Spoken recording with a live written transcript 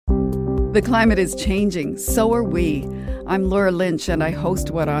The climate is changing, so are we. I'm Laura Lynch, and I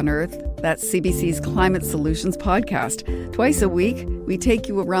host What on Earth? That's CBC's Climate Solutions podcast. Twice a week, we take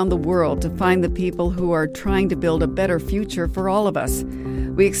you around the world to find the people who are trying to build a better future for all of us.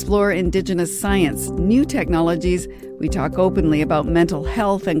 We explore Indigenous science, new technologies. We talk openly about mental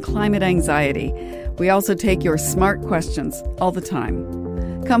health and climate anxiety. We also take your smart questions all the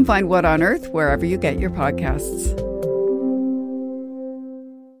time. Come find What on Earth wherever you get your podcasts.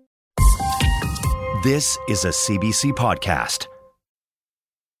 This is a CBC podcast.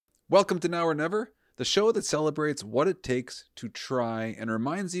 Welcome to Now or Never, the show that celebrates what it takes to try and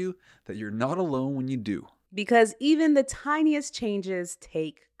reminds you that you're not alone when you do. Because even the tiniest changes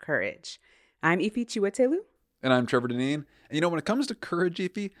take courage. I'm Ify. And I'm Trevor and Ify. And when it comes to courage,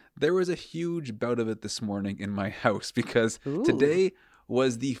 Ify, there was a huge bout of it this morning in my house because today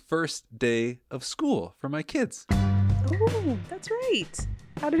was the first day of school for my kids. Oh, that's right.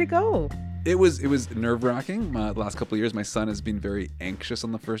 How did it go? It was nerve-wracking. The last couple of years, my son has been very anxious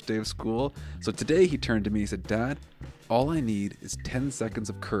on the first day of school. So today he turned to me and said, "Dad, all I need is 10 seconds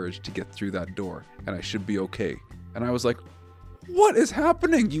of courage to get through that door, and I should be okay." And I was like, "What is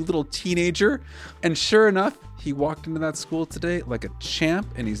happening, you little teenager?" And sure enough, he walked into that school today like a champ,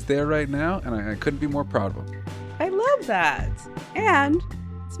 and he's there right now, and I couldn't be more proud of him. I love that. And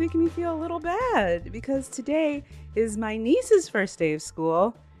it's making me feel a little bad because today is my niece's first day of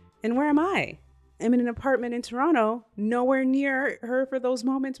school. And where am I? I'm in an apartment in Toronto, nowhere near her for those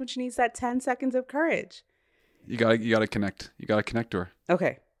moments when she needs that 10 seconds of courage. You gotta connect. You gotta connect to her.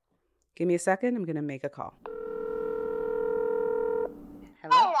 Okay. Give me a second. I'm gonna make a call.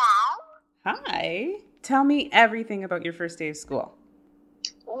 Hello. Hi. Tell me everything about your first day of school.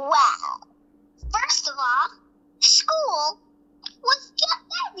 Well, first of all, school was just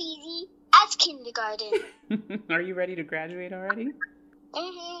as easy as kindergarten. Are you ready to graduate already?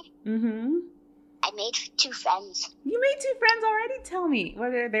 I made 2 friends. You made 2 friends already? Tell me,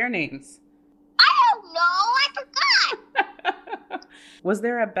 what are their names? I don't know. I forgot. Was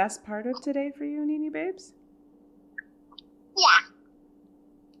there a best part of today for you, Nini Babes? Yeah.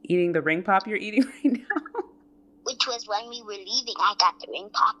 Eating the ring pop you're eating right now? Which was when we were leaving. I got the ring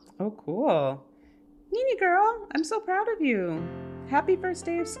pop. Oh, cool. Nini girl, I'm so proud of you. Happy first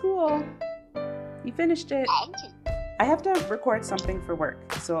day of school. You finished it. Thank you. I have to record something for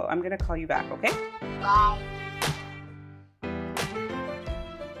work, so I'm going to call you back, okay? Bye.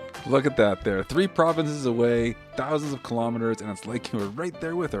 Look at that there. 3 provinces away, thousands of kilometers, and it's like you were right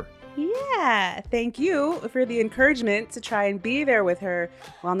there with her. Yeah, thank you for the encouragement to try and be there with her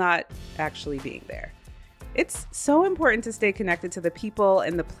while not actually being there. It's so important to stay connected to the people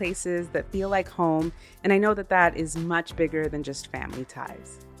and the places that feel like home, and I know that that is much bigger than just family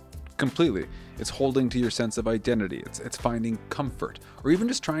ties. Completely. It's holding to your sense of identity. It's finding comfort, or even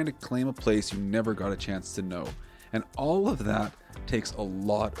just trying to claim a place you never got a chance to know. And all of that takes a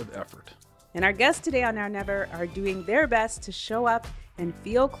lot of effort. And our guests today on Now Never are doing their best to show up and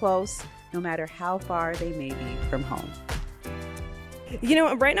feel close, no matter how far they may be from home.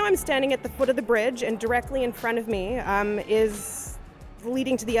 Right now I'm standing at the foot of the bridge, and directly in front of me is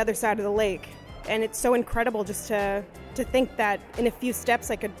leading to the other side of the lake. And it's so incredible just to think that in a few steps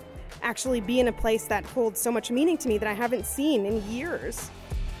I could actually be in a place that holds so much meaning to me that I haven't seen in years.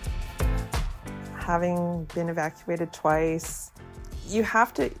 Having been evacuated twice, you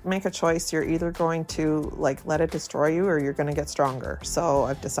have to make a choice. You're either going to let it destroy you, or you're going to get stronger. So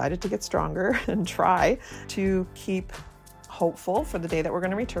I've decided to get stronger and try to keep hopeful for the day that we're going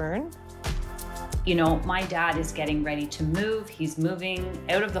to return. My dad is getting ready to move. He's moving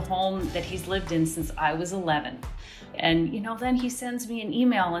out of the home that he's lived in since I was 11. And, then he sends me an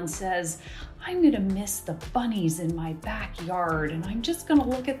email and says, "I'm going to miss the bunnies in my backyard, and I'm just going to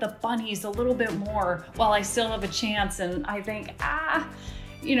look at the bunnies a little bit more while I still have a chance." And I think, I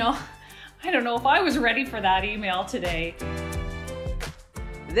don't know if I was ready for that email today.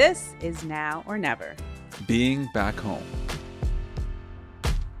 This is Now or Never. Being back home.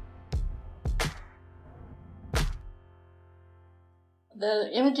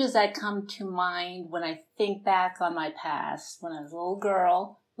 The images that come to mind when I think back on my past, when I was a little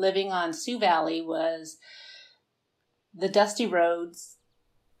girl living on Sioux Valley, was the dusty roads,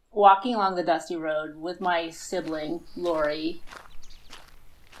 walking along the dusty road with my sibling, Lori.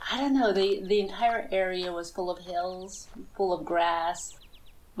 I don't know, the entire area was full of hills, full of grass.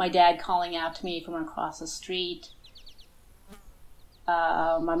 My dad calling out to me from across the street.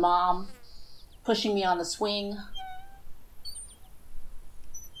 My mom pushing me on the swing.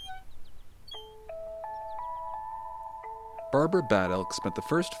 Barbara Bad Elk spent the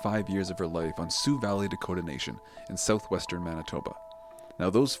first 5 years of her life on Sioux Valley Dakota Nation in southwestern Manitoba. Now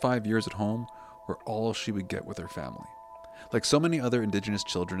those 5 years at home were all she would get with her family. Like so many other Indigenous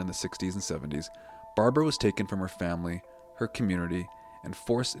children in the 60s and 70s, Barbara was taken from her family, her community, and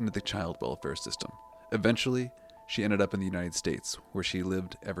forced into the child welfare system. Eventually, she ended up in the United States, where she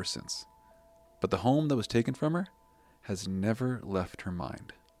lived ever since. But the home that was taken from her has never left her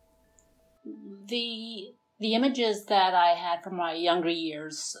mind. The images that I had from my younger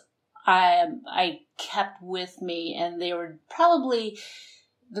years, I kept with me, and they were probably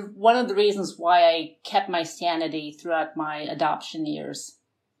one of the reasons why I kept my sanity throughout my adoption years.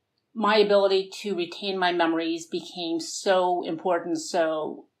 My ability to retain my memories became so important,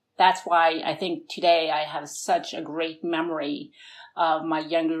 so that's why I think today I have such a great memory of my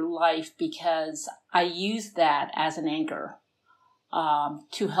younger life, because I use that as an anchor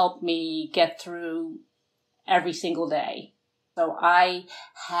to help me get through every single day. So I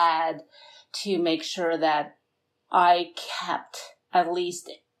had to make sure that I kept at least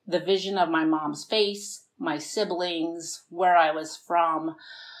the vision of my mom's face, my siblings, where I was from,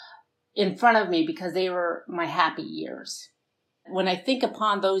 in front of me, because they were my happy years. When I think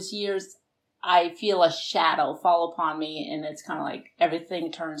upon those years, I feel a shadow fall upon me, and it's kind of like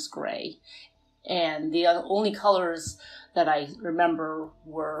everything turns gray. And the only colors that I remember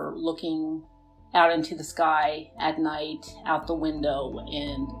were looking out into the sky at night, out the window,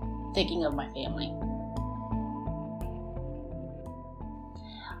 and thinking of my family.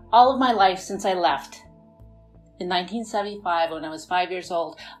 All of my life since I left, in 1975, when I was 5 years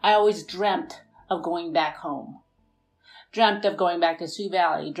old, I always dreamt of going back home. Dreamt of going back to Sioux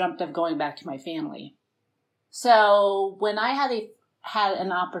Valley, dreamt of going back to my family. So when I had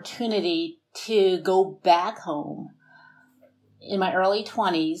an opportunity to go back home in my early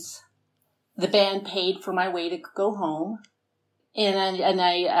 20s, the band paid for my way to go home, and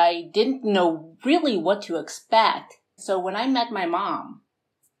I didn't know really what to expect. So when I met my mom,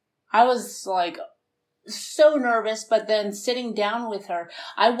 I was like so nervous, but then sitting down with her,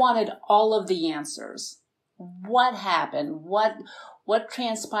 I wanted all of the answers. What happened? What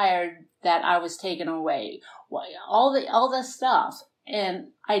transpired that I was taken away? All the stuff, and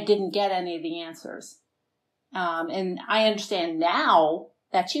I didn't get any of the answers. And I understand now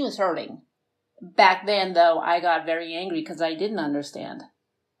that she was hurting. Back then, though, I got very angry because I didn't understand.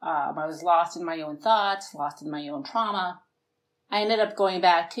 I was lost in my own thoughts, lost in my own trauma. I ended up going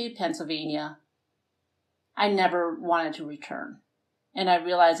back to Pennsylvania. I never wanted to return. And I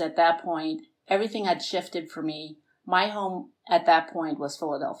realized at that point, everything had shifted for me. My home at that point was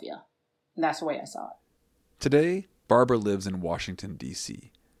Philadelphia. And that's the way I saw it. Today, Barbara lives in Washington,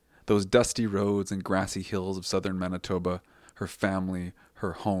 D.C. Those dusty roads and grassy hills of southern Manitoba, her family,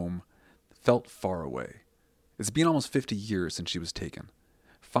 her home, felt far away. It's been almost 50 years since she was taken.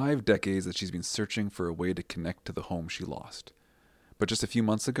 5 decades that she's been searching for a way to connect to the home she lost. But just a few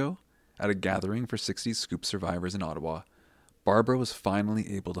months ago, at a gathering for Sixties Scoop survivors in Ottawa, Barbara was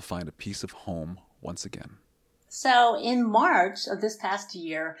finally able to find a piece of home once again. So in March of this past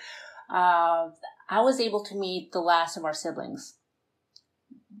year, I was able to meet the last of our siblings.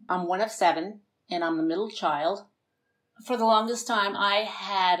 I'm one of 7, and I'm the middle child. For the longest time, I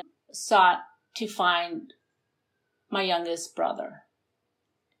had sought to find my youngest brother,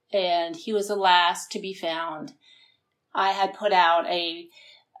 and he was the last to be found. I had put out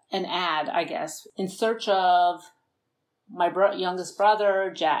an ad, I guess, in search of my youngest brother,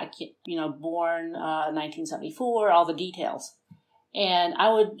 Jack, born 1974, all the details. And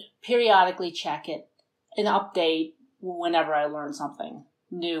I would periodically check it and update whenever I learned something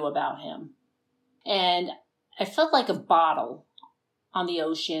new about him. And I felt like a bottle on the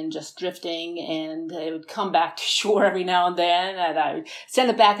ocean, just drifting, and it would come back to shore every now and then, and I would send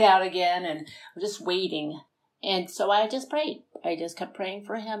it back out again, and I'm just waiting. And so I just prayed. I just kept praying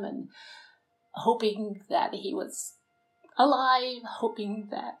for him and hoping that he was alive, hoping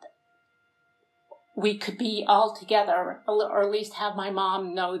that we could be all together, or at least have my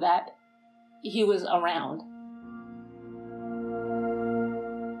mom know that he was around.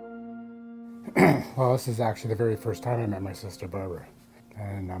 Well, this is actually the very first time I met my sister Barbara,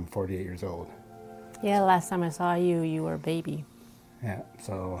 and I'm 48 years old. Yeah, last time I saw you, you were a baby. Yeah,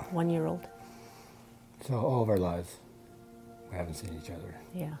 so... 1-year-old. So all of our lives, we haven't seen each other.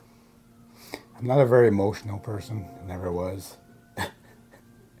 Yeah. I'm not a very emotional person, never was. I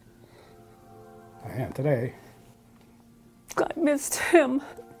am today. I missed him.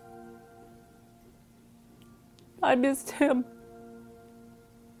 I missed him.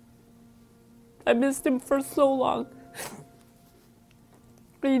 I missed him for so long.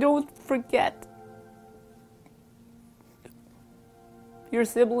 But you don't forget your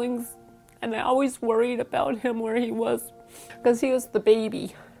siblings, and I always worried about him, where he was. because he was the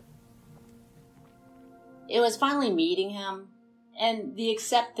baby. It was finally meeting him and the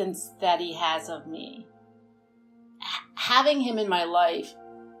acceptance that he has of me. Having him in my life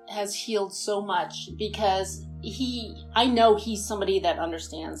has healed so much because I know he's somebody that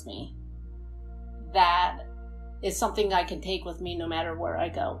understands me. That is something I can take with me no matter where I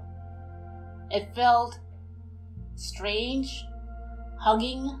go. It felt strange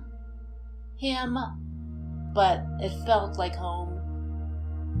hugging him, but it felt like home.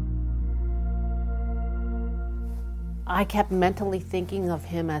 I kept mentally thinking of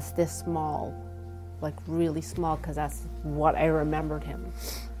him as this small, like really small, because that's what I remembered him.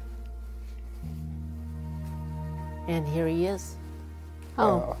 And here he is.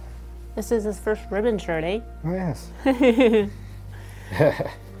 Oh, this is his first ribbon shirt, eh? Oh, yes.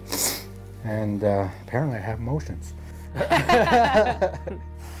 And apparently I have emotions.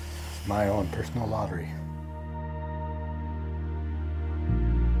 My own personal lottery.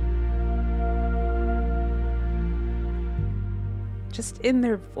 Just in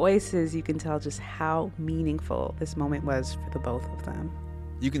their voices, you can tell just how meaningful this moment was for the both of them.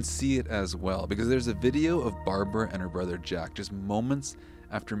 You can see it as well because there's a video of Barbara and her brother Jack just moments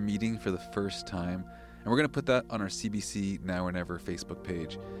after meeting for the first time. And we're going to put that on our CBC Now or Never Facebook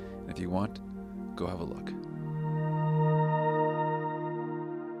page. And if you want, go have a look.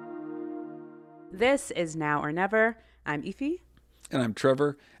 This is Now or Never. I'm Ify. And I'm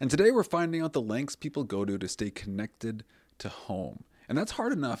Trevor. And today we're finding out the lengths people go to stay connected to home. And that's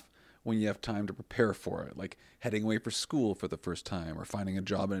hard enough when you have time to prepare for it, like heading away for school for the first time, or finding a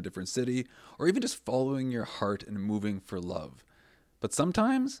job in a different city, or even just following your heart and moving for love. But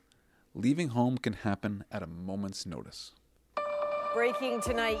sometimes, leaving home can happen at a moment's notice. Breaking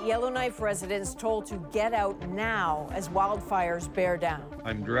tonight, Yellowknife residents told to get out now as wildfires bear down.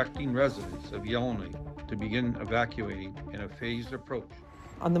 I'm directing residents of Yellowknife to begin evacuating in a phased approach.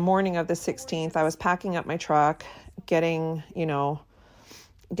 On the morning of the 16th, I was packing up my truck, getting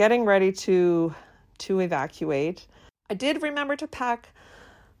ready to evacuate. I did remember to pack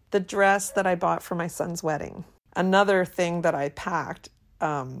the dress that I bought for my son's wedding. Another thing that I packed,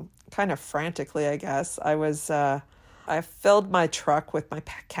 kind of frantically, I guess, I filled my truck with my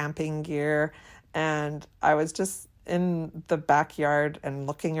camping gear, and I was just in the backyard and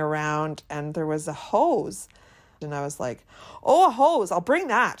looking around, and there was a hose. And I was like, oh, a hose, I'll bring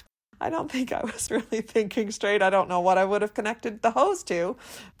that. I don't think I was really thinking straight. I don't know what I would have connected the hose to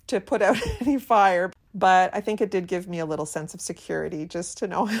put out any fire. But I think it did give me a little sense of security just to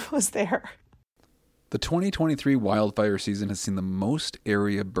know it was there. The 2023 wildfire season has seen the most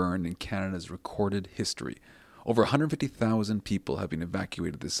area burned in Canada's recorded history. Over 150,000 people have been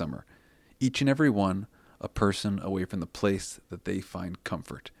evacuated this summer. Each and every one a person away from the place that they find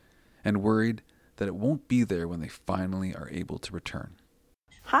comfort, and worried that it won't be there when they finally are able to return.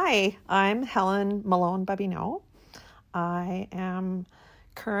 Hi, I'm Helen Malone-Babineau. I am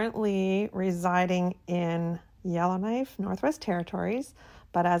currently residing in Yellowknife, Northwest Territories,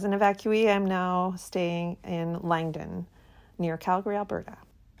 but as an evacuee, I'm now staying in Langdon, near Calgary, Alberta.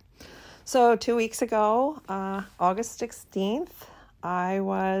 So 2 weeks ago, August 16th, I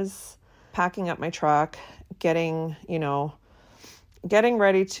was packing up my truck, getting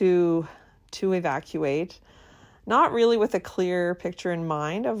ready to evacuate. Not really with a clear picture in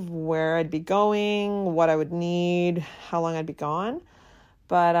mind of where I'd be going, what I would need, how long I'd be gone.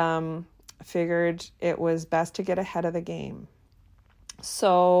 But I figured it was best to get ahead of the game.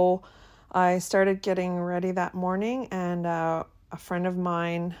 So I started getting ready that morning, and a friend of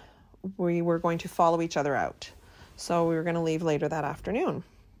mine, we were going to follow each other out. So we were going to leave later that afternoon.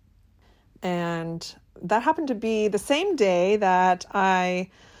 And that happened to be the same day that I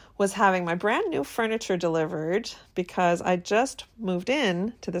was having my brand new furniture delivered, because I just moved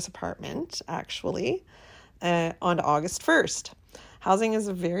in to this apartment, actually, on August 1st. Housing is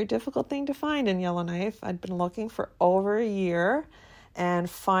a very difficult thing to find in Yellowknife. I'd been looking for over a year and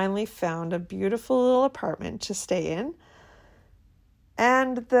finally found a beautiful little apartment to stay in.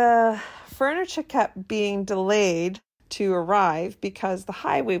 And the furniture kept being delayed to arrive because the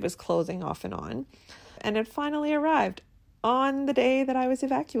highway was closing off and on. And it finally arrived on the day that I was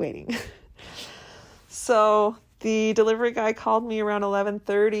evacuating. So the delivery guy called me around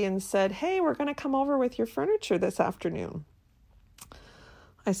 11:30 and said, hey, we're going to come over with your furniture this afternoon.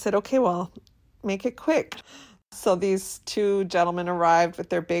 I said, okay, well, make it quick. So these two gentlemen arrived with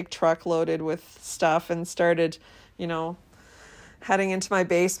their big truck loaded with stuff and started, heading into my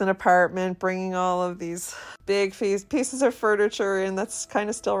basement apartment, bringing all of these big pieces of furniture in that's kind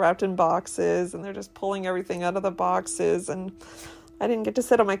of still wrapped in boxes, and they're just pulling everything out of the boxes. And I didn't get to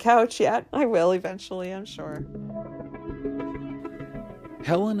sit on my couch yet. I will eventually, I'm sure.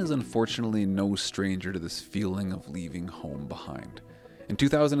 Helen is unfortunately no stranger to this feeling of leaving home behind. In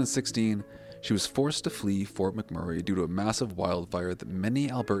 2016, she was forced to flee Fort McMurray due to a massive wildfire that many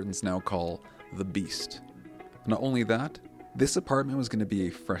Albertans now call the Beast. Not only that, this apartment was going to be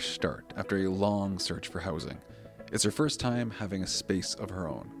a fresh start after a long search for housing. It's her first time having a space of her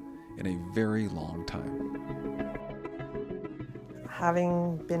own in a very long time.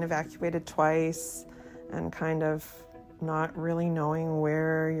 Having been evacuated twice and kind of not really knowing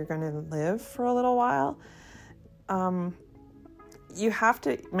where you're going to live for a little while, you have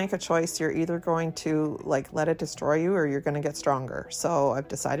to make a choice. You're either going to let it destroy you or you're going to get stronger. So I've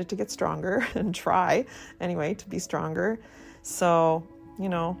decided to get stronger and try anyway to be stronger. So,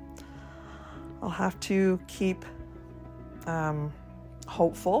 I'll have to keep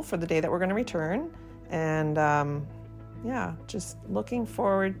hopeful for the day that we're going to return. And just looking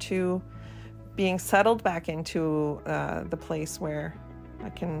forward to being settled back into the place where I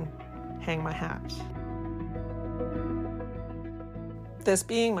can hang my hat. This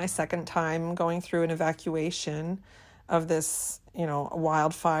being my second time going through an evacuation of this,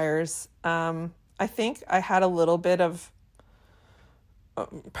 wildfires, I think I had a little bit of,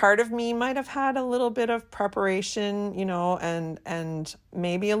 part of me might have had a little bit of preparation, and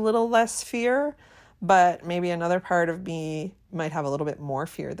maybe a little less fear, but maybe another part of me might have a little bit more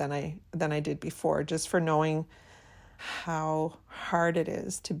fear than I did before, just for knowing how hard it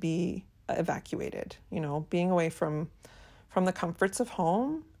is to be evacuated, being away from the comforts of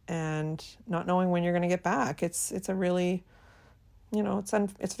home and not knowing when you're going to get back. It's a really,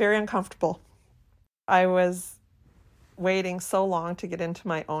 it's very uncomfortable. I was waiting so long to get into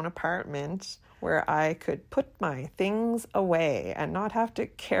my own apartment where I could put my things away and not have to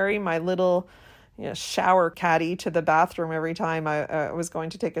carry my little shower caddy to the bathroom every time I was going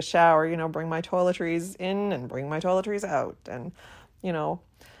to take a shower, bring my toiletries in and bring my toiletries out. And,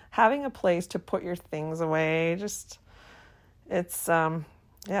 having a place to put your things away, it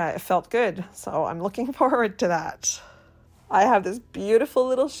felt good. So I'm looking forward to that. I have this beautiful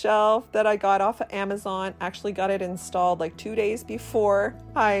little shelf that I got off of Amazon. Actually got it installed 2 days before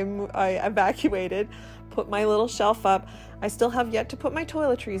I evacuated. Put my little shelf up. I still have yet to put my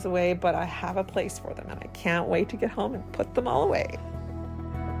toiletries away, but I have a place for them and I can't wait to get home and put them all away.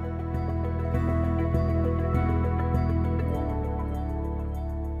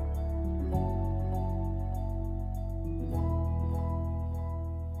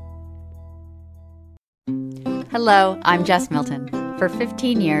 Hello, I'm Jess Milton. For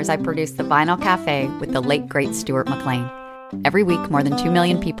 15 years, I produced The Vinyl Cafe with the late, great Stuart McLean. Every week, more than 2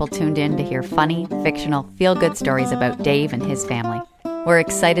 million people tuned in to hear funny, fictional, feel-good stories about Dave and his family. We're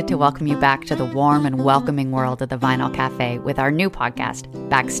excited to welcome you back to the warm and welcoming world of The Vinyl Cafe with our new podcast,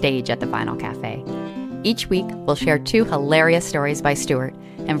 Backstage at The Vinyl Cafe. Each week, we'll share 2 hilarious stories by Stuart,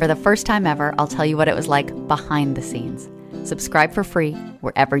 and for the first time ever, I'll tell you what it was like behind the scenes. Subscribe for free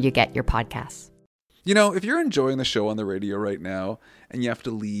wherever you get your podcasts. If you're enjoying the show on the radio right now and you have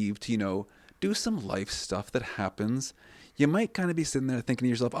to leave to, do some life stuff that happens, you might kind of be sitting there thinking to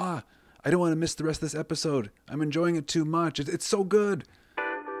yourself, I don't want to miss the rest of this episode. I'm enjoying it too much. It's so good.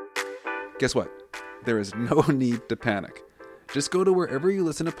 Guess what? There is no need to panic. Just go to wherever you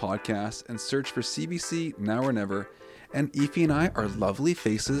listen to podcasts and search for CBC Now or Never, and Ify and I, our lovely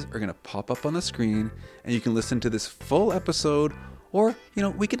faces, are going to pop up on the screen, and you can listen to this full episode, or,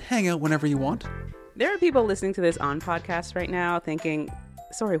 we can hang out whenever you want. There are people listening to this on podcasts right now thinking,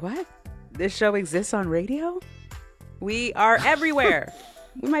 sorry, what? This show exists on radio? We are everywhere.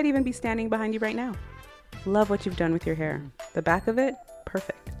 We might even be standing behind you right now. Love what you've done with your hair. The back of it,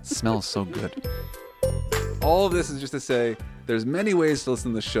 perfect. Smells so good. All of this is just to say there's many ways to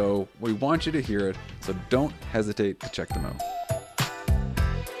listen to the show. We want you to hear it, so don't hesitate to check them out.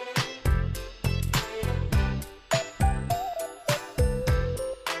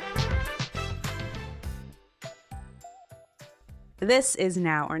 This is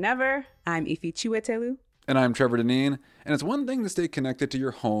Now or Never. I'm Ify Chiwetelu. And I'm Trevor Deneen. And it's one thing to stay connected to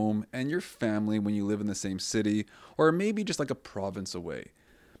your home and your family when you live in the same city, or maybe just a province away.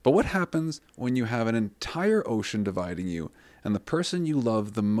 But what happens when you have an entire ocean dividing you, and the person you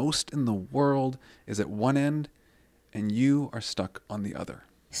love the most in the world is at one end, and you are stuck on the other?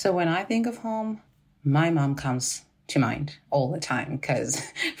 So when I think of home, my mom comes to mind all the time, because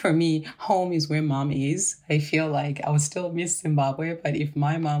for me, home is where mom is. I feel like I would still miss Zimbabwe, but if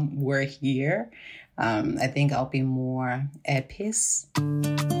my mom were here, I think I'll be more at peace.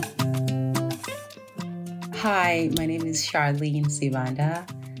 Hi, my name is Charleen Sibanda.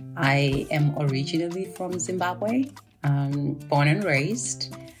 I am originally from Zimbabwe, born and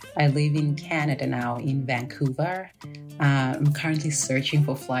raised. I live in Canada now, in Vancouver. I'm currently searching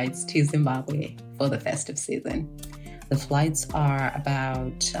for flights to Zimbabwe for the festive season. The flights are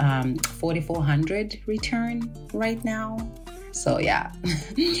about 4,400 return right now. So yeah,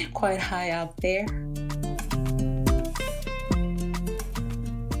 quite high up there.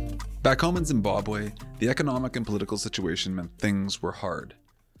 Back home in Zimbabwe, the economic and political situation meant things were hard.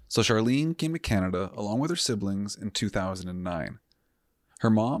 So Charleen came to Canada along with her siblings in 2009. Her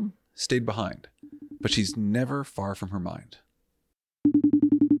mom stayed behind, but she's never far from her mind.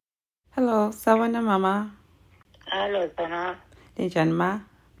 Hello, Savannah Mama. Hello, Sana. Linjani ma?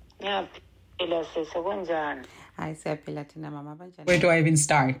 Ngiyaphila sisi kunjani? Hayi siyaphila thina mama banjani? Where do I even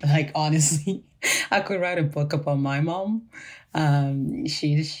start? Like, honestly, I could write a book about my mom.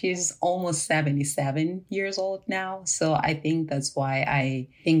 She's almost 77 years old now. So I think that's why I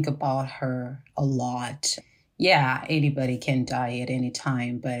think about her a lot. Yeah, anybody can die at any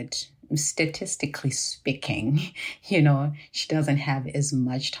time, but statistically speaking, she doesn't have as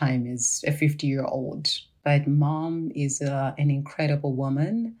much time as a 50-year-old. But mom is an incredible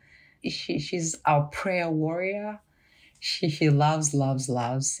woman. She's our prayer warrior. She loves,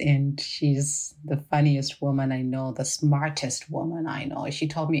 and she's the funniest woman I know, the smartest woman I know. She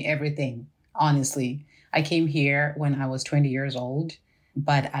taught me everything, honestly. I came here when I was 20 years old,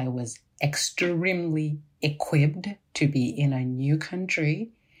 but I was extremely equipped to be in a new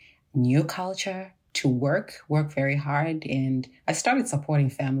country, new culture, to work very hard. And I started supporting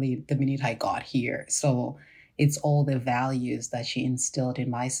family the minute I got here. So it's all the values that she instilled in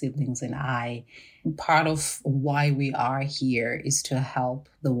my siblings and I. Part of why we are here is to help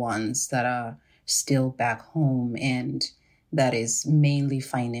the ones that are still back home, and that is mainly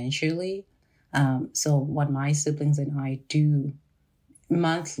financially. So what my siblings and I do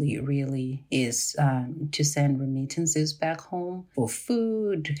monthly really is to send remittances back home for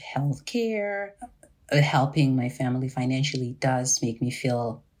food, healthcare. Helping my family financially does make me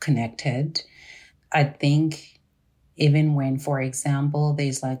feel connected. I think even when, for example,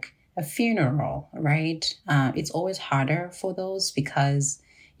 there's like a funeral, right? It's always harder for those because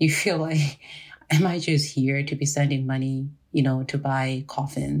you feel like, am I just here to be sending money, to buy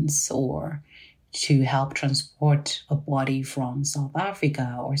coffins or to help transport a body from South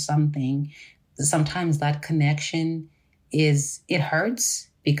Africa or something? Sometimes that connection it hurts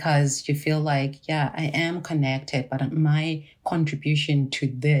because you feel like, yeah, I am connected, but my contribution to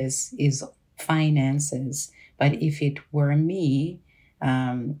this is finances. But if it were me,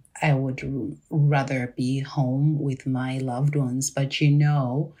 I would rather be home with my loved ones. But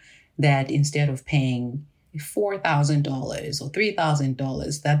that instead of paying $4,000 or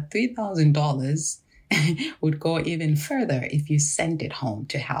 $3,000, that $3,000 would go even further if you sent it home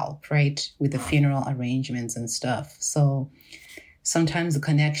to help, right? With the funeral arrangements and stuff. So sometimes the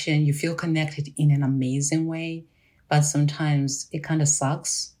connection, you feel connected in an amazing way, but sometimes it kind of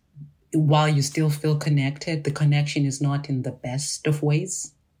sucks. While you still feel connected, the connection is not in the best of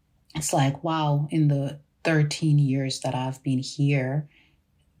ways. It's like, wow, in the 13 years that I've been here,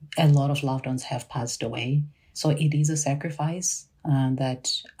 a lot of loved ones have passed away. So it is a sacrifice that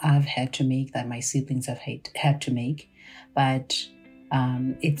I've had to make, that my siblings have had to make. But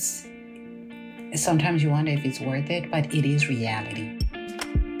it's sometimes you wonder if it's worth it, but it is reality.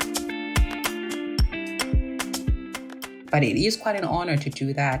 But it is quite an honor to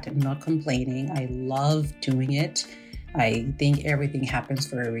do that. I'm not complaining. I love doing it. I think everything happens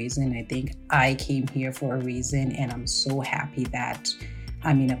for a reason. I think I came here for a reason, and I'm so happy that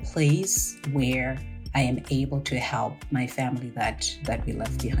I'm in a place where I am able to help my family that we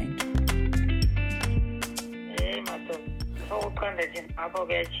left behind.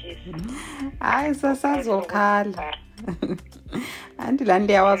 Hayi sasazokhala. Anti la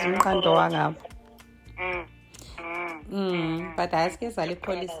ndiyawazi umqando wangapha. But I guess I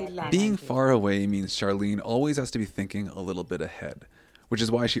policy. Being far away means Charleen always has to be thinking a little bit ahead, which is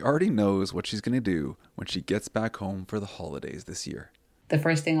why she already knows what she's going to do when she gets back home for the holidays this year. The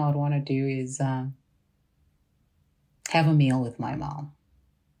first thing I would want to do is have a meal with my mom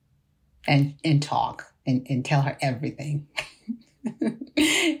and talk and tell her everything.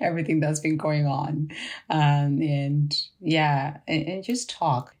 Everything that's been going on. And just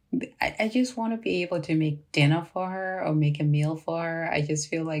talk. I just want to be able to make dinner for her or make a meal for her. I just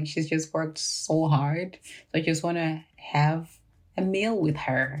feel like she's just worked so hard. So I just want to have a meal with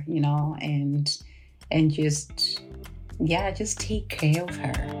her, and just take care of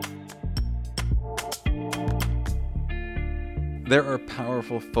her. There are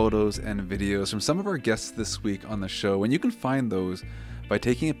powerful photos and videos from some of our guests this week on the show, and you can find those by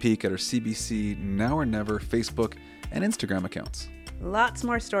taking a peek at our CBC Now or Never Facebook and Instagram accounts. Lots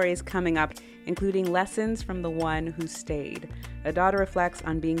more stories coming up, including lessons from the one who stayed. A daughter reflects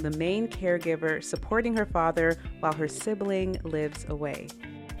on being the main caregiver, supporting her father while her sibling lives away.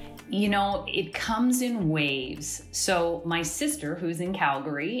 You know, it comes in waves. So my sister, who's in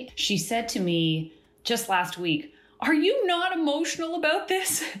Calgary, she said to me just last week, "Are you not emotional about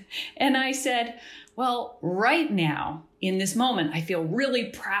this?" And I said, well, right now, in this moment, I feel really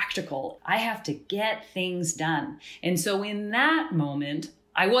practical. I have to get things done. And so in that moment,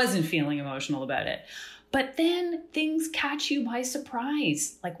 I wasn't feeling emotional about it. But then things catch you by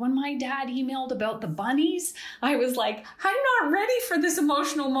surprise. Like when my dad emailed about the bunnies, I was like, I'm not ready for this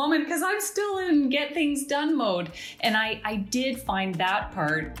emotional moment because I'm still in get things done mode. And I did find that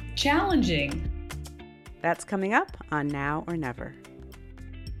part challenging. That's coming up on Now or Never.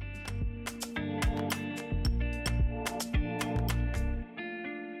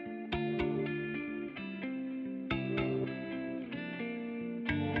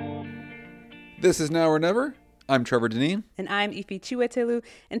 This is Now or Never. I'm Trevor Deneen. And I'm Ify,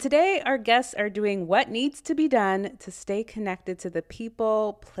 and today our guests are doing what needs to be done to stay connected to the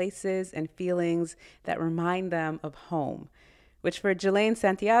people, places, and feelings that remind them of home, which for Gelaine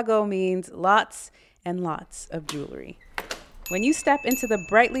Santiago means lots and lots of jewelry. When you step into the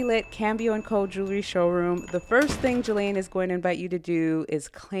brightly lit Cambio & Co. jewelry showroom, the first thing Gelaine is going to invite you to do is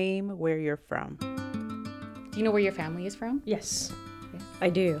claim where you're from. Do you know where your family is from? Yes. I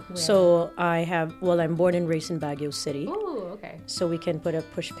do. Where? So I'm born and raised in Baguio City. Oh, okay. So we can put a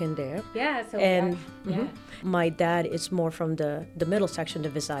push pin there. Yeah. So my dad is more from the middle section, the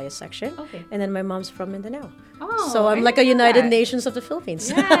Visayas section. Okay. And then my mom's from Mindanao. Oh. So I'm like a United Nations of the Philippines.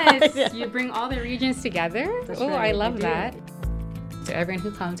 Yes. Yeah. You bring all the regions together. That's right. I love that. So everyone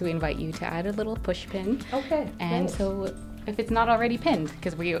who comes, we invite you to add a little push pin. Okay. And nice. So if it's not already pinned,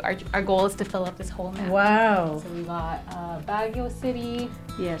 because our goal is to fill up this whole map. Wow. So we got Baguio City.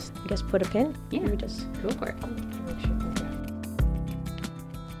 Yes. I guess put a pin? Yeah. Let me just go for it.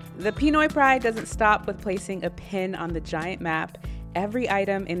 The Pinoy Pride doesn't stop with placing a pin on the giant map. Every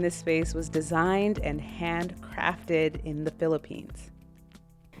item in this space was designed and handcrafted in the Philippines.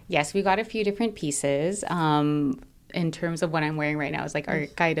 Yes, we got a few different pieces. In terms of what I'm wearing right now, is like our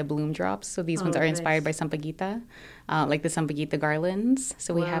Kaida bloom drops. So these ones are inspired by Sampaguita, like the Sampaguita garlands.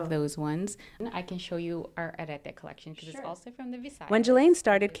 So we have those ones. And I can show you our arete collection because it's also from the Visayas. When Gelaine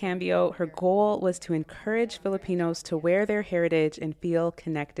started Cambio, her goal was to encourage Filipinos to wear their heritage and feel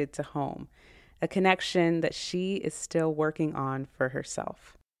connected to home, a connection that she is still working on for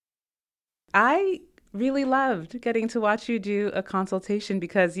herself. I really loved getting to watch you do a consultation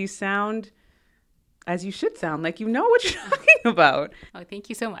because you sound, as you should sound, like you know what you're talking about. Oh, thank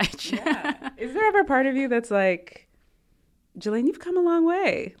you so much. Yeah. Is there ever a part of you that's like, Gelaine, you've come a long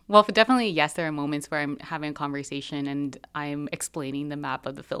way? Well, definitely, yes, there are moments where I'm having a conversation and I'm explaining the map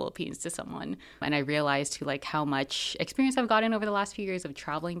of the Philippines to someone. And I realized too, like how much experience I've gotten over the last few years of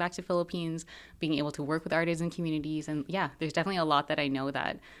traveling back to Philippines, being able to work with artisan communities. And yeah, there's definitely a lot that I know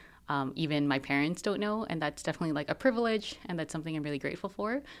that even my parents don't know, and that's definitely like a privilege, and that's something I'm really grateful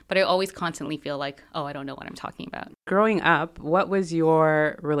for. But I always constantly feel like, oh, I don't know what I'm talking about. Growing up, what was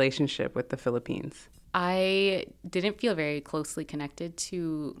your relationship with the Philippines? I didn't feel very closely connected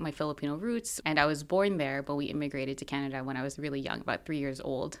to my Filipino roots, and I was born there, but we immigrated to Canada when I was really young, about 3 years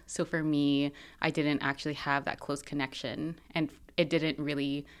old. So for me, I didn't actually have that close connection, and it didn't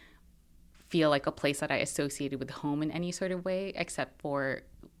really feel like a place that I associated with home in any sort of way, except for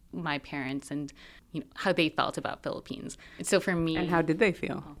my parents and how they felt about Philippines. And so for me, and how did they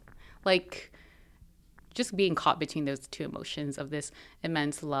feel? Like just being caught between those two emotions of this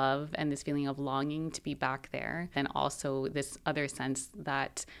immense love and this feeling of longing to be back there, and also this other sense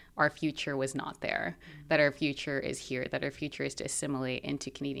that our future was not there, that our future is here, that our future is to assimilate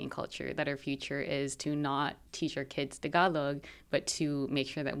into Canadian culture, that our future is to not teach our kids Tagalog, but to make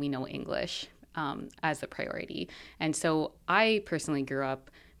sure that we know English as a priority. And so I personally grew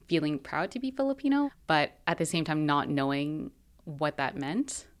up feeling proud to be Filipino, but at the same time not knowing what that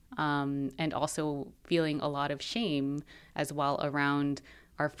meant, and also feeling a lot of shame as well around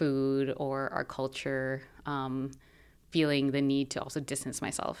our food or our culture, feeling the need to also distance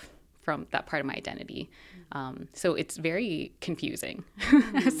myself from that part of my identity. So it's very confusing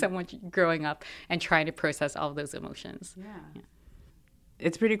as someone growing up and trying to process all of those emotions. Yeah.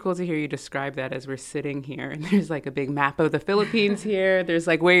 It's pretty cool to hear you describe that as we're sitting here. And there's like a big map of the Philippines here. There's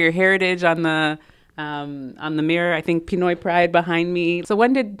like Wear Your Heritage on the mirror. I think Pinoy Pride behind me. So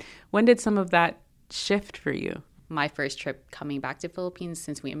when did some of that shift for you? My first trip coming back to Philippines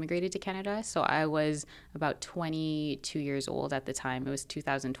since we immigrated to Canada. So I was about 22 years old at the time. It was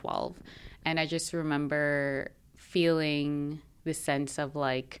 2012. And I just remember feeling this sense of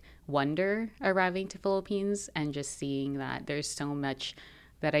like wonder arriving to Philippines and just seeing that there's so much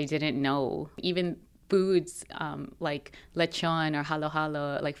that I didn't know. Even foods like lechon or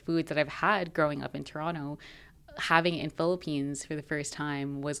halo-halo, like foods that I've had growing up in Toronto, having it in Philippines for the first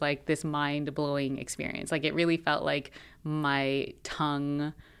time was like this mind-blowing experience. Like it really felt like my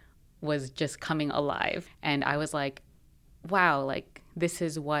tongue was just coming alive. And I was like, wow, like this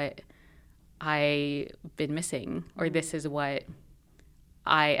is what I've been missing, or this is what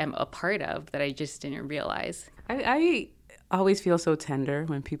I am a part of that I just didn't realize. I always feel so tender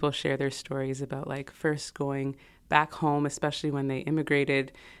when people share their stories about like first going back home, especially when they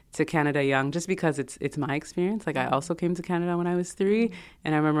immigrated to Canada young, just because it's my experience. Like I also came to Canada when I was 3,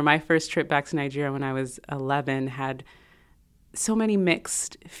 and I remember my first trip back to Nigeria when I was 11 had so many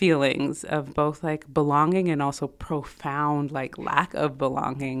mixed feelings of both like belonging and also profound like lack of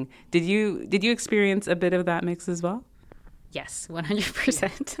belonging. Did you experience a bit of that mix as well? Yes,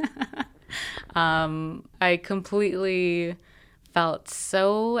 100%. I completely felt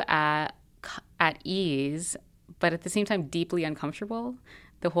so at ease, but at the same time deeply uncomfortable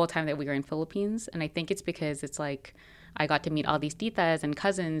the whole time that we were in Philippines. And I think it's because it's like I got to meet all these titas and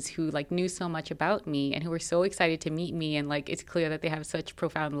cousins who like knew so much about me and who were so excited to meet me. And like it's clear that they have such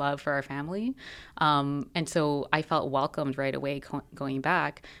profound love for our family. And so I felt welcomed right away going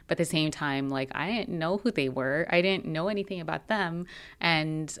back. But at the same time, like I didn't know who they were. I didn't know anything about them.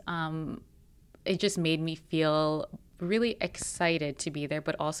 And it just made me feel really excited to be there,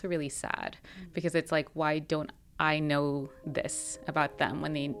 but also really sad because it's like, why don't I know this about them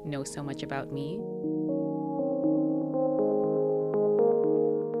when they know so much about me?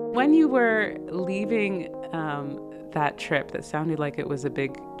 When you were leaving that trip that sounded like it was a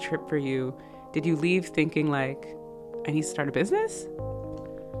big trip for you, did you leave thinking like, I need to start a business?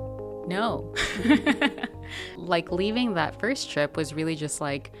 No. Like leaving that first trip was really just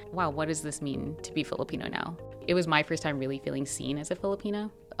like, wow, what does this mean to be Filipino now? It was my first time really feeling seen as a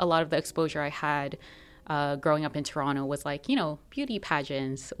Filipino. A lot of the exposure I had growing up in Toronto was like, you know, beauty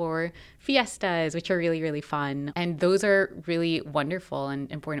pageants or fiestas, which are really, really fun. And those are really wonderful and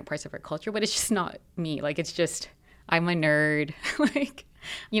important parts of our culture, but it's just not me. Like, it's just, I'm a nerd. Like,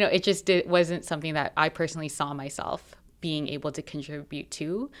 you know, it wasn't something that I personally saw myself being able to contribute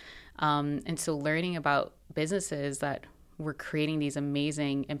to. And so learning about businesses that were creating these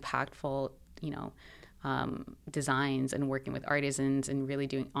amazing, impactful, you know, designs and working with artisans and really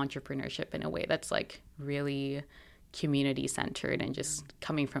doing entrepreneurship in a way that's like really community centered and just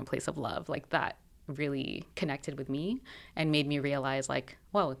coming from a place of love, like that really connected with me and made me realize like,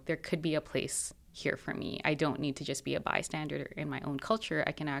 whoa, there could be a place here for me. I don't need to just be a bystander in my own culture.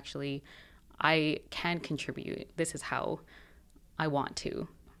 I can contribute. This is how I want to.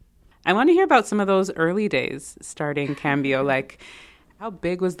 I want to hear about some of those early days starting Cambio. Like, how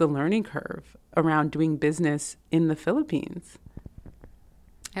big was the learning curve around doing business in the Philippines?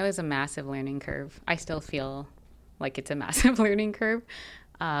 It was a massive learning curve. I still feel like it's a massive learning curve.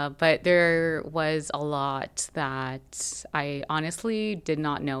 But there was a lot that I honestly did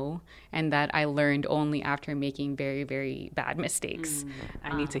not know and that I learned only after making very, very bad mistakes.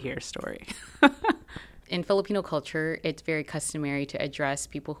 I need to hear a story. In Filipino culture, it's very customary to address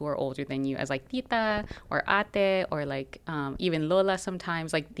people who are older than you as like tita or ate or like even lola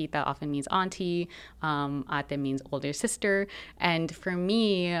sometimes. Like tita often means auntie, ate means older sister. And for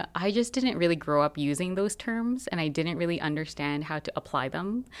me, I just didn't really grow up using those terms and I didn't really understand how to apply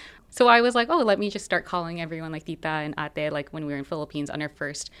them. So I was like, oh, let me just start calling everyone like tita and ate, like when we were in Philippines on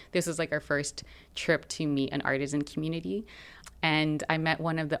this was like our first trip to meet an artisan community. And I met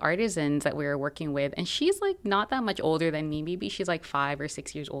one of the artisans that we were working with, and she's like not that much older than me. Maybe she's like 5 or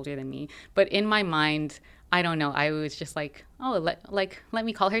 6 years older than me. But in my mind, I don't know, I was just like, oh, let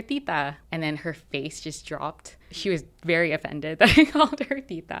me call her tita. And then her face just dropped. She was very offended that I called her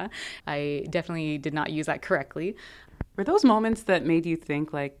tita. I definitely did not use that correctly. Were those moments that made you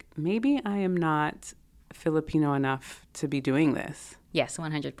think like, maybe I am not Filipino enough to be doing this? Yes,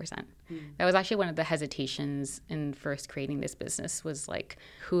 100%. That was actually one of the hesitations in first creating this business was like,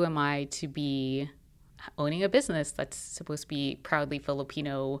 who am I to be owning a business that's supposed to be proudly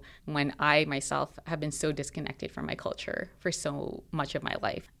Filipino when I myself have been so disconnected from my culture for so much of my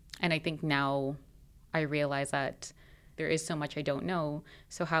life. And I think now I realize that there is so much I don't know.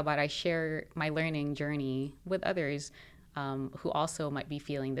 So how about I share my learning journey with others who also might be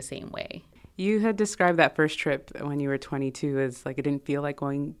feeling the same way. You had described that first trip when you were 22 as like it didn't feel like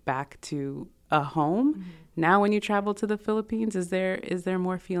going back to a home. Mm-hmm. Now when you travel to the Philippines, is there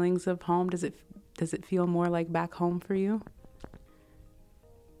more feelings of home? Does it feel more like back home for you?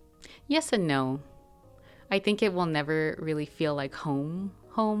 Yes and no. I think it will never really feel like home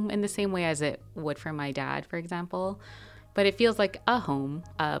in the same way as it would for my dad, for example. But it feels like a home,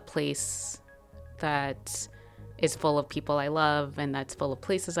 a place that is full of people I love and that's full of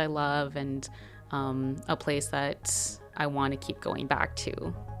places I love, and a place that I want to keep going back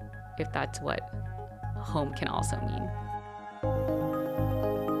to, if that's what home can also mean.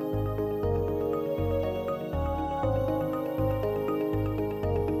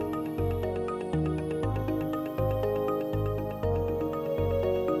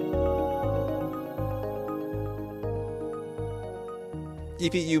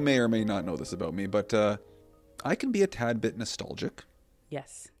 Ify, you may or may not know this about me, but I can be a tad bit nostalgic.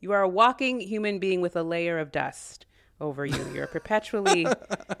 Yes. You are a walking human being with a layer of dust over you. You're perpetually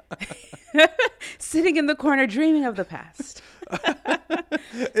sitting in the corner dreaming of the past.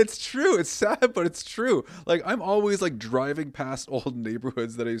 It's true. It's sad, but it's true. Like, I'm always like driving past old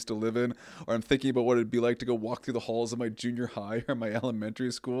neighborhoods that I used to live in, or I'm thinking about what it'd be like to go walk through the halls of my junior high or my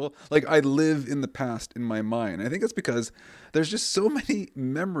elementary school. Like, I live in the past in my mind. I think it's because there's just so many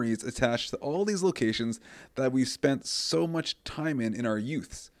memories attached to all these locations that we spent so much time in our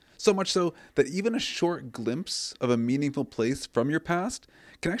youths. So much so that even a short glimpse of a meaningful place from your past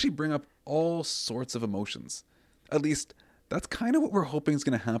can actually bring up all sorts of emotions. At least, that's kind of what we're hoping is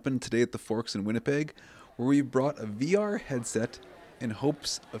going to happen today at the Forks in Winnipeg, where we brought a VR headset in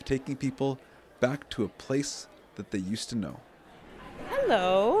hopes of taking people back to a place that they used to know.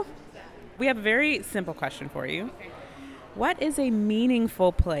 Hello. We have a very simple question for you. What is a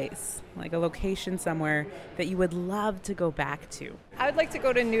meaningful place, like a location somewhere that you would love to go back to? I would like to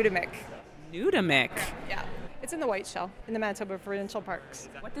go to Nudamik. Nudamik? Yeah. It's in the Whiteshell, in the Manitoba Provincial Parks.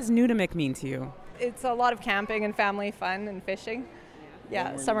 What does Nudamik mean to you? It's a lot of camping and family fun and fishing.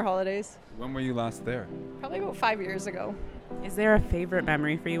 Yeah, summer holidays. When were you last there? Probably about 5 years ago. Is there a favorite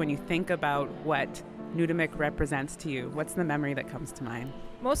memory for you when you think about what Nudamik represents to you? What's the memory that comes to mind?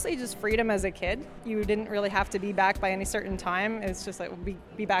 Mostly just freedom as a kid. You didn't really have to be back by any certain time. It's just like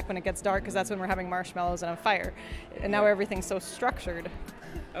be back when it gets dark, because that's when we're having marshmallows and a fire. And now everything's so structured.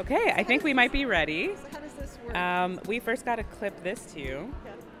 Okay, I think we might be ready. So how does this work? We first got to clip this to you.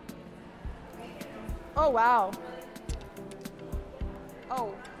 Oh, wow.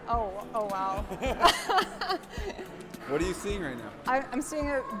 Oh, wow. What are you seeing right now? I'm seeing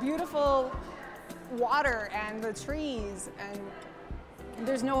a beautiful water and the trees, and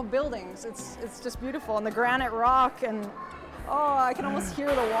there's no buildings. It's just beautiful, and the granite rock, and I can almost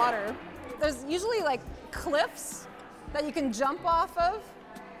hear the water. There's usually like cliffs that you can jump off of,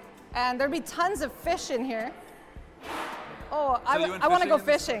 and there'd be tons of fish in here. Oh, I want to go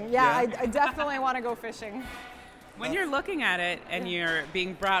fishing. Yeah. I definitely want to go fishing. When you're looking at it and you're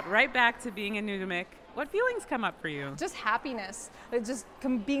being brought right back to being in Nudamik, what feelings come up for you? Just happiness. Just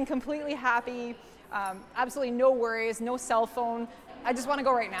being completely happy. Absolutely no worries, no cell phone. I just want to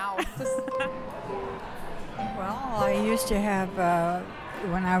go right now. Well, I used to have,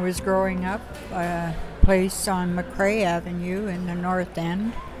 when I was growing up, a place on McRae Avenue in the North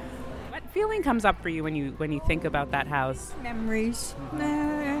End. What feeling comes up for you when you think about that house? Memories,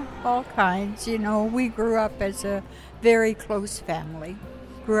 all kinds. You know, we grew up as a very close family.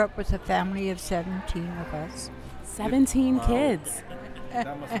 Grew up with a family of 17 of us. 17 kids.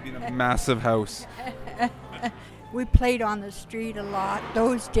 That must have been a massive house. We played on the street a lot.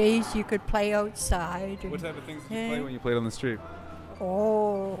 Those days you could play outside. What type of things did you play when you played on the street?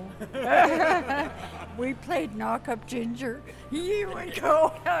 Oh. We played Knock Up Ginger. You would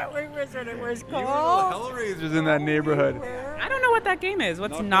go. That was what it was called. Hellraisers in that neighborhood. I don't know what that game is.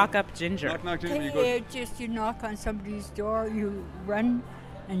 What's Knock Up Ginger? Knock Ginger. You knock on somebody's door, you run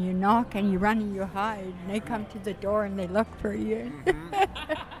and you knock and you run and you hide. And they come to the door and they look for you.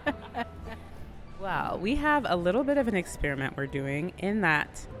 Well, we have a little bit of an experiment we're doing in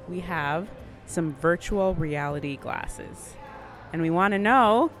that we have some virtual reality glasses. And we want to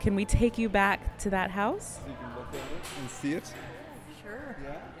know, can we take you back to that house? So you can look at it and see it? Sure.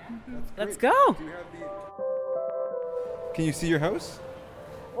 Yeah? Mm-hmm. That's Let's great. go. Can you see your house?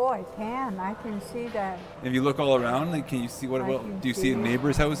 Oh, I can. I can see that. If you look all around, like, can you see what do you see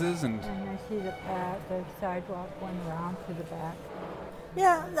neighbors' houses? And I see the sidewalk going around to the back.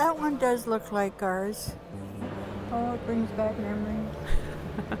 Yeah, that one does look like ours. Oh, it brings back memories.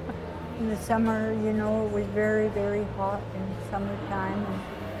 In the summer, you know, it was very, very hot in the summertime.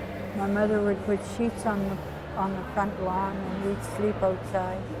 And my mother would put sheets on the front lawn and we'd sleep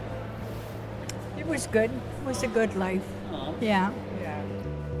outside. It was good. It was a good life. Aww. Yeah.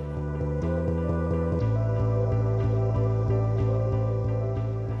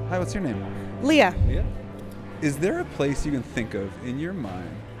 Hi, what's your name? Leah. Leah? Is there a place you can think of in your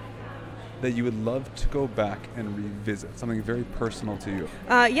mind that you would love to go back and revisit, something very personal to you.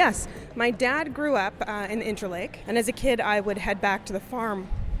 Yes. My dad grew up in the Interlake, and as a kid I would head back to the farm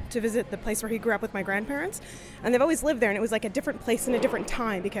to visit the place where he grew up with my grandparents, and they've always lived there, and it was like a different place in a different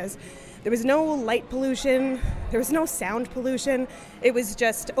time because there was no light pollution, there was no sound pollution, it was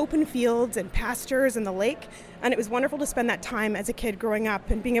just open fields and pastures and the lake, and it was wonderful to spend that time as a kid growing up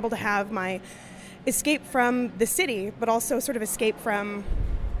and being able to have my escape from the city, but also sort of escape from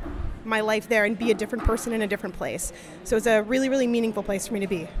my life there and be a different person in a different place. So it's a really, really meaningful place for me to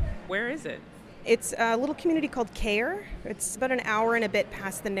be. Where is it? It's a little community called Care. It's about an hour and a bit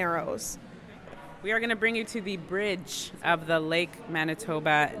past the Narrows. We are going to bring you to the bridge of the Lake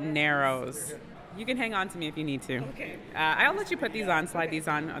Manitoba Narrows. You can hang on to me if you need to. Okay. I'll let you put these on, slide these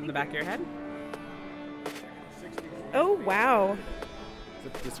on the back of your head. Oh, wow.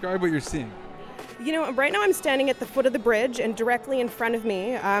 Describe what you're seeing. You know, right now I'm standing at the foot of the bridge, and directly in front of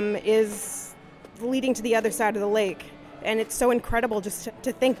me is leading to the other side of the lake. And it's so incredible just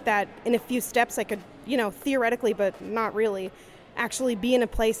to think that in a few steps I could, theoretically, but not really, actually be in a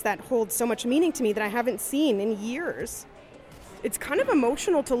place that holds so much meaning to me that I haven't seen in years. It's kind of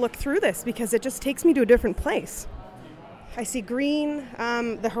emotional to look through this because it just takes me to a different place. I see green.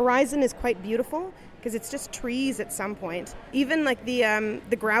 The horizon is quite beautiful because it's just trees at some point. Even like the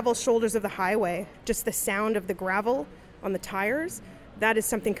gravel shoulders of the highway, just the sound of the gravel on the tires, that is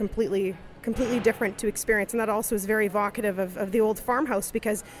something completely different to experience. And that also is very evocative of the old farmhouse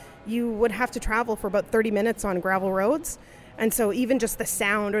because you would have to travel for about 30 minutes on gravel roads. And so even just the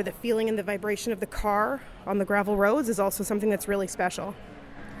sound or the feeling and the vibration of the car on the gravel roads is also something that's really special.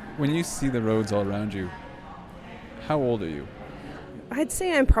 When you see the roads all around you, how old are you? I'd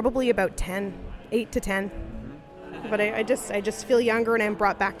say I'm probably about 10, 8 to 10. But I just feel younger, and I'm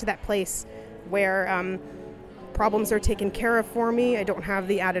brought back to that place where problems are taken care of for me. I don't have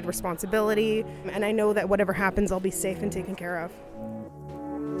the added responsibility, and I know that whatever happens, I'll be safe and taken care of.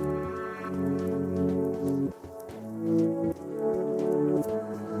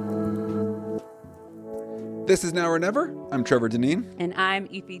 This is Now or Never. I'm Trevor Deneen. And I'm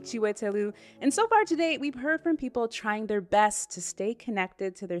Ify Chiwetelu. And so far today, we've heard from people trying their best to stay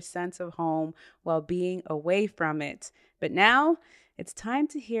connected to their sense of home while being away from it. But now it's time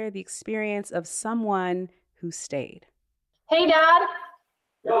to hear the experience of someone who stayed. Hey, Dad.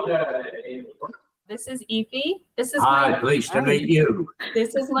 Hello, Dad. This is Ify. This is Hi, pleased to meet you.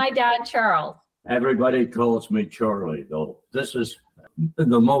 This is my dad, Charles. Everybody calls me Charlie, though. This is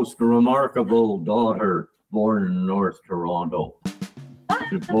the most remarkable daughter born in North Toronto.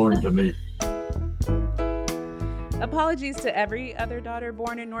 She's born to me. Apologies to every other daughter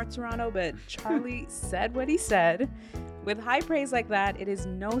born in North Toronto, but Charlie said what he said. With high praise like that, it is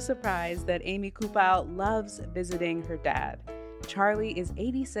no surprise that Amy Coupal loves visiting her dad. Charlie is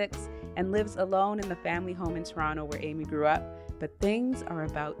 86 and lives alone in the family home in Toronto where Amy grew up, but things are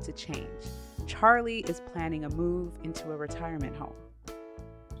about to change. Charlie is planning a move into a retirement home.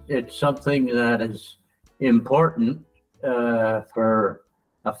 It's something that is important for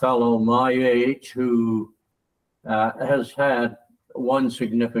a fellow my age who has had one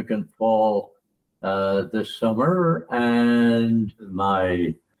significant fall this summer, and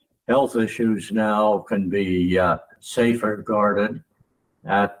my health issues now can be safer guarded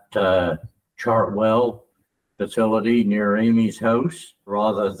at Chartwell facility near Amy's house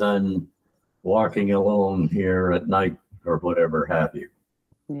rather than walking alone here at night or whatever have you.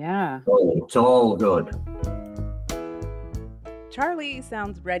 Yeah. So it's all good. Charlie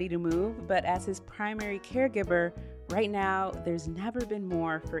sounds ready to move, but as his primary caregiver, right now, there's never been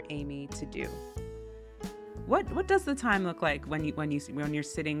more for Amy to do. What does the time look like when you're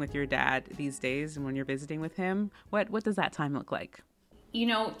sitting with your dad these days and when you're visiting with him? What does that time look like? You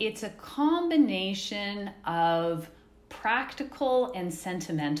know, it's a combination of practical and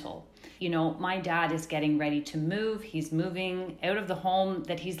sentimental. You know, my dad is getting ready to move. He's moving out of the home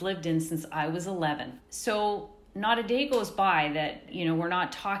that he's lived in since I was 11. So not a day goes by that, you know, we're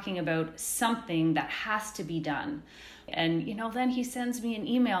not talking about something that has to be done. And, you know, then he sends me an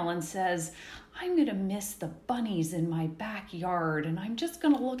email and says, I'm going to miss the bunnies in my backyard, and I'm just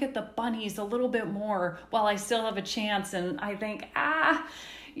going to look at the bunnies a little bit more while I still have a chance. And I think,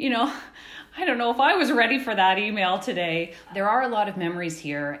 you know, I don't know if I was ready for that email today. There are a lot of memories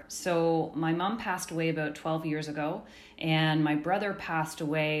here. So my mom passed away about 12 years ago, and my brother passed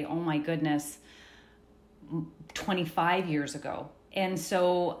away, oh my goodness, 25 years ago. And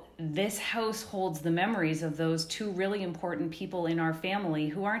so this house holds the memories of those two really important people in our family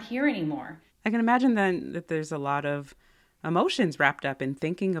who aren't here anymore. I can imagine then that there's a lot of emotions wrapped up in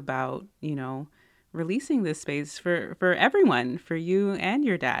thinking about, you know, releasing this space for everyone, for you and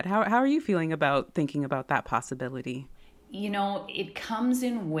your dad. How are you feeling about thinking about that possibility? You know, it comes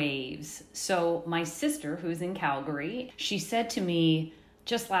in waves. So my sister, who's in Calgary, she said to me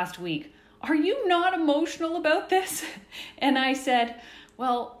just last week, "Are you not emotional about this?" And I said,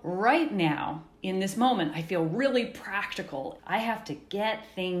 well, right now, in this moment, I feel really practical. I have to get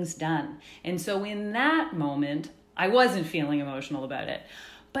things done. And so in that moment, I wasn't feeling emotional about it.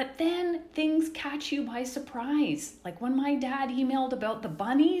 But then things catch you by surprise. Like when my dad emailed about the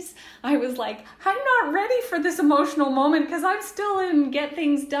bunnies, I was like, I'm not ready for this emotional moment because I'm still in get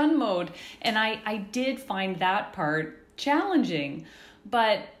things done mode. And I did find that part challenging.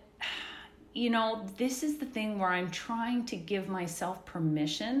 But, you know, this is the thing where I'm trying to give myself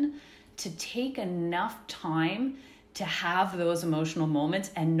permission to take enough time to have those emotional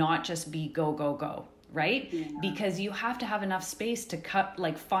moments and not just be go, go, go. Right? Yeah. Because you have to have enough space to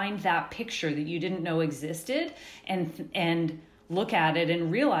find that picture that you didn't know existed and look at it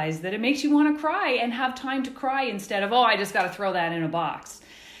and realize that it makes you want to cry and have time to cry instead of, oh, I just got to throw that in a box.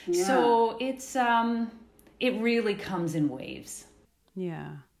 Yeah. So it's, it really comes in waves. Yeah.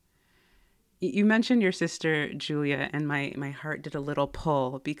 You mentioned your sister, Julia, and my heart did a little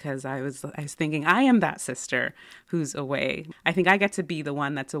pull because I was thinking, I am that sister who's away. I think I get to be the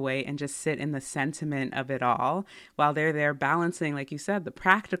one that's away and just sit in the sentiment of it all while they're there balancing, like you said, the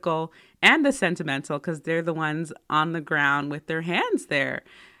practical and the sentimental because they're the ones on the ground with their hands there.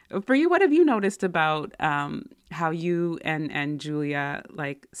 For you, what have you noticed about how you and Julia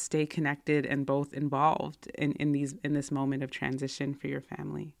stay connected and both involved in this moment of transition for your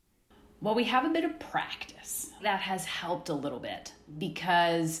family? Well, we have a bit of practice. That has helped a little bit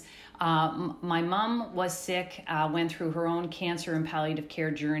because my mom was sick, went through her own cancer and palliative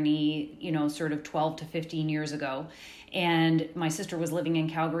care journey, sort of 12 to 15 years ago. And my sister was living in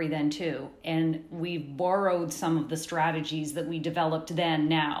Calgary then too. And we borrowed some of the strategies that we developed then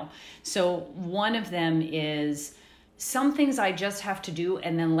now. So one of them is some things I just have to do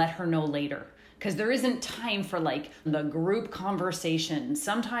and then let her know later. Because there isn't time for the group conversation.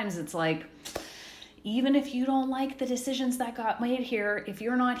 Sometimes it's even if you don't like the decisions that got made here, if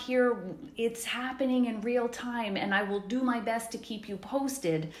you're not here, it's happening in real time and I will do my best to keep you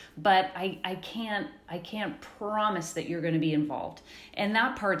posted, but I can't promise that you're going to be involved. And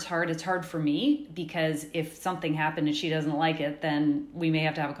that part's hard. It's hard for me because if something happened and she doesn't like it, then we may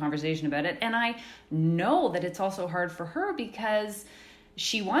have to have a conversation about it. And I know that it's also hard for her because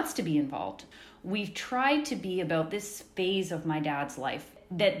she wants to be involved. We've tried to be about this phase of my dad's life,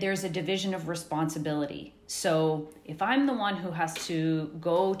 that there's a division of responsibility. So if I'm the one who has to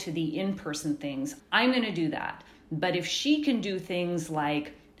go to the in-person things, I'm going to do that. But if she can do things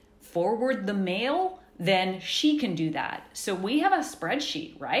like forward the mail, then she can do that. So we have a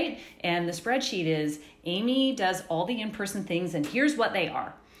spreadsheet, right? And the spreadsheet is Amy does all the in-person things and here's what they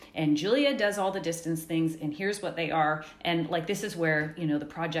are. And Julia does all the distance things, and here's what they are. And this is where, the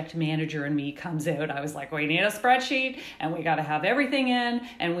project manager in me comes out. I was like, we need a spreadsheet, and we got to have everything in,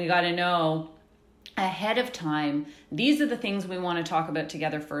 and we got to know ahead of time, these are the things we want to talk about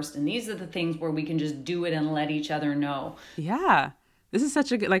together first, and these are the things where we can just do it and let each other know. Yeah. This is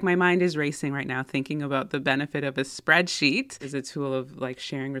such a good, my mind is racing right now thinking about the benefit of a spreadsheet as a tool of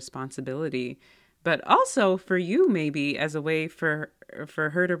sharing responsibility. But also for you, maybe as a way for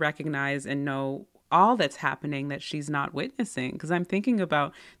her to recognize and know all that's happening that she's not witnessing. Because I'm thinking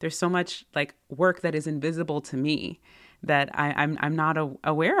about there's so much work that is invisible to me that I'm not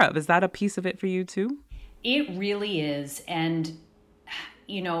aware of. Is that a piece of it for you too? It really is. And,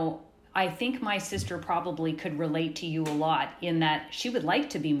 I think my sister probably could relate to you a lot in that she would like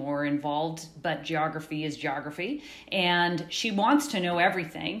to be more involved, but geography is geography, and she wants to know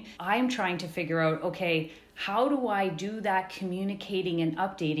everything. I'm trying to figure out, okay, how do I do that communicating and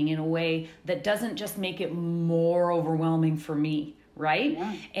updating in a way that doesn't just make it more overwhelming for me, right?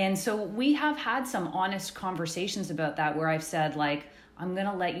 Yeah. And so we have had some honest conversations about that where I've said I'm going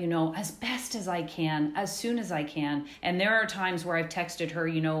to let you know as best as I can, as soon as I can. And there are times where I've texted her,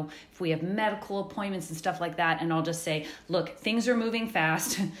 if we have medical appointments and stuff like that, and I'll just say, look, things are moving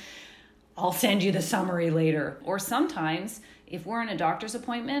fast. I'll send you the summary later. Or sometimes if we're in a doctor's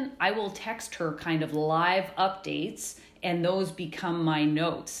appointment, I will text her kind of live updates and those become my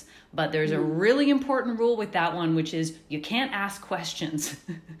notes. But there's a really important rule with that one, which is you can't ask questions.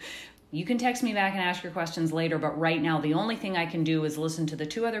 You can text me back and ask your questions later, but right now the only thing I can do is listen to the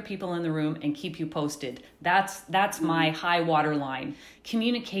two other people in the room and keep you posted. That's my high water line.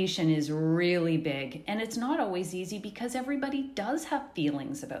 Communication is really big, and it's not always easy because everybody does have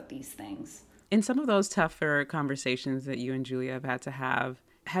feelings about these things. In some of those tougher conversations that you and Julia have had to have,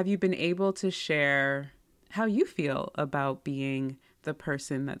 have you been able to share how you feel about being the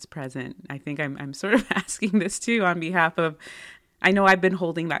person that's present? I think I'm sort of asking this too on behalf of, I know I've been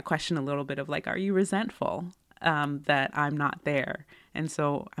holding that question a little bit of like, are you resentful that I'm not there? And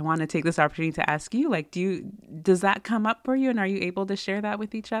so I want to take this opportunity to ask you, like, does that come up for you, and are you able to share that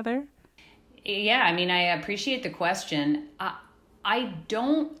with each other? Yeah, I mean, I appreciate the question. I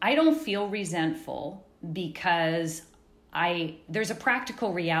don't feel resentful because there's a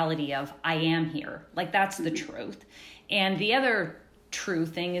practical reality of I am here. Like, that's the truth. And the other true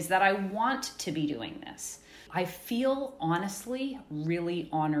thing is that I want to be doing this. I feel honestly really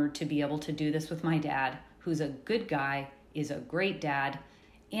honored to be able to do this with my dad, who's a good guy, is a great dad.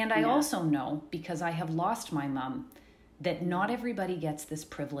 And I also know, because I have lost my mom, that not everybody gets this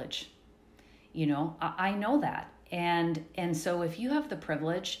privilege. You know, I know that. And so if you have the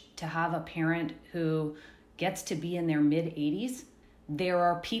privilege to have a parent who gets to be in their mid-80s, there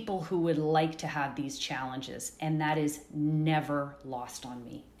are people who would like to have these challenges. And that is never lost on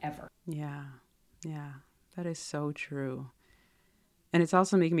me, ever. Yeah, that is so true. And it's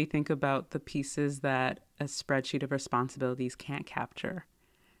also making me think about the pieces that a spreadsheet of responsibilities can't capture.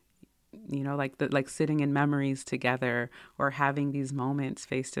 You know, like sitting in memories together or having these moments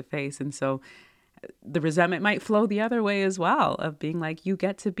face to face. And so the resentment might flow the other way as well, of being like, you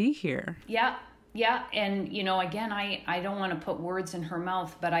get to be here. Yeah. And, you know, again, I don't want to put words in her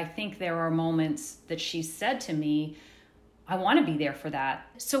mouth, but I think there are moments that she said to me, I want to be there for that.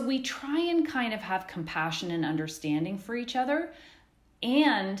 So we try and kind of have compassion and understanding for each other.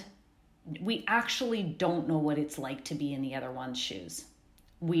 And we actually don't know what it's like to be in the other one's shoes.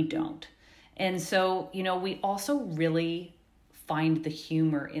 We don't. And so, you know, we also really find the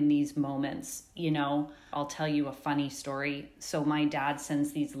humor in these moments. You know, I'll tell you a funny story. So my dad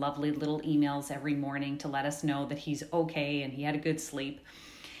sends these lovely little emails every morning to let us know that he's okay and he had a good sleep.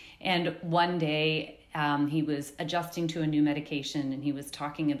 And one day he was adjusting to a new medication and he was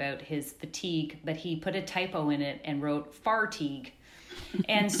talking about his fatigue, but he put a typo in it and wrote fartigue.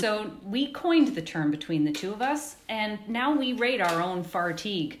 And so we coined the term between the two of us, and now we rate our own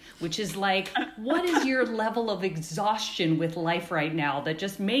fartigue, which is like, what is your level of exhaustion with life right now that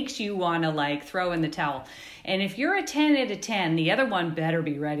just makes you want to like throw in the towel? And if you're a 10 out of 10, the other one better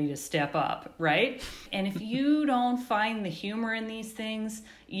be ready to step up, right? And if you don't find the humor in these things,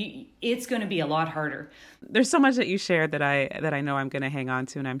 it's going to be a lot harder. There's so much that you shared that I know I'm going to hang on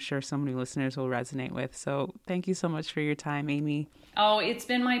to, and I'm sure so many listeners will resonate with. So thank you so much for your time, Amy. Oh, it's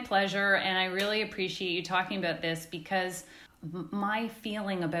been my pleasure, and I really appreciate you talking about this, because my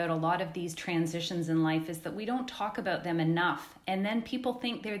feeling about a lot of these transitions in life is that we don't talk about them enough, and then people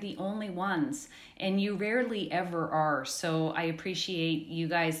think they're the only ones, and you rarely ever are. So I appreciate you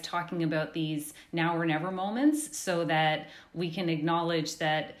guys talking about these now or never moments so that we can acknowledge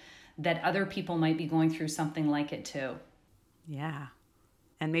that other people might be going through something like it too. Yeah.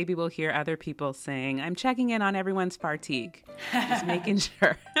 And maybe we'll hear other people saying, I'm checking in on everyone's fatigue. Just making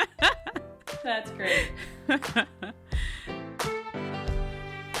sure. That's great.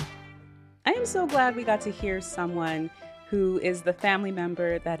 I am so glad we got to hear someone who is the family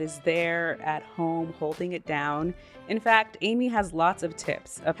member that is there at home holding it down. In fact, Amy has lots of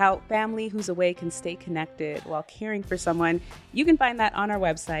tips of how family who's away can stay connected while caring for someone. You can find that on our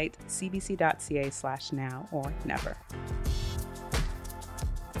website, cbc.ca/now or never.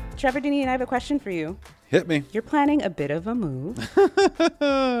 Trevor, Denny, and I have a question for you. Hit me. You're planning a bit of a move.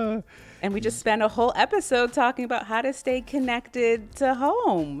 And we just spent a whole episode talking about how to stay connected to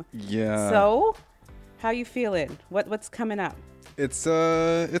home. Yeah. So, how you feeling? What's coming up? It's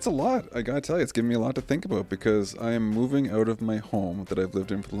a lot. I gotta tell you, it's giving me a lot to think about, because I am moving out of my home that I've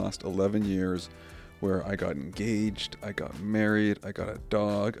lived in for the last 11 years, where I got engaged, I got married, I got a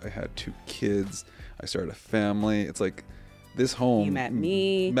dog, I had 2 kids, I started a family. It's like, this home. You met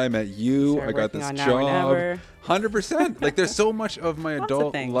me. I met you. I got this job. 100%. Like, there's so much of my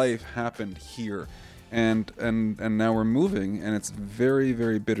adult life happened here, and now we're moving, and it's very,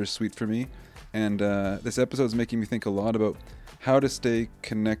 very bittersweet for me. And this episode is making me think a lot about how to stay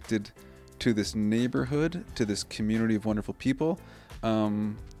connected to this neighborhood, to this community of wonderful people,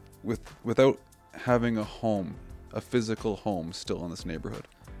 without having a home, a physical home, still in this neighborhood,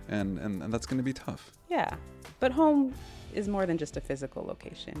 and that's going to be tough. Yeah, but home is more than just a physical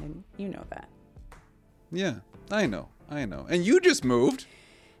location, and you know that. Yeah, I know. And you just moved.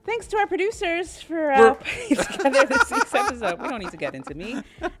 Thanks to our producers for putting together this week's episode. We don't need to get into me.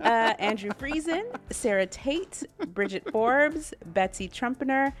 Andrew Friesen, Sarah Tate, Bridget Forbes, Betsy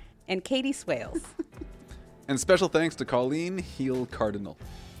Trumpener, and Katie Swales. And special thanks to Colleen Heel Cardinal.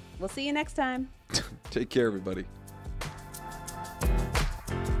 We'll see you next time. Take care, everybody.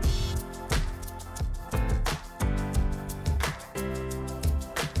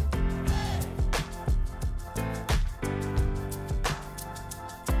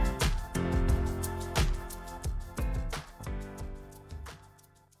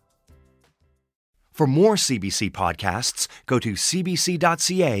 For more CBC podcasts, go to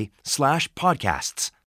cbc.ca/podcasts.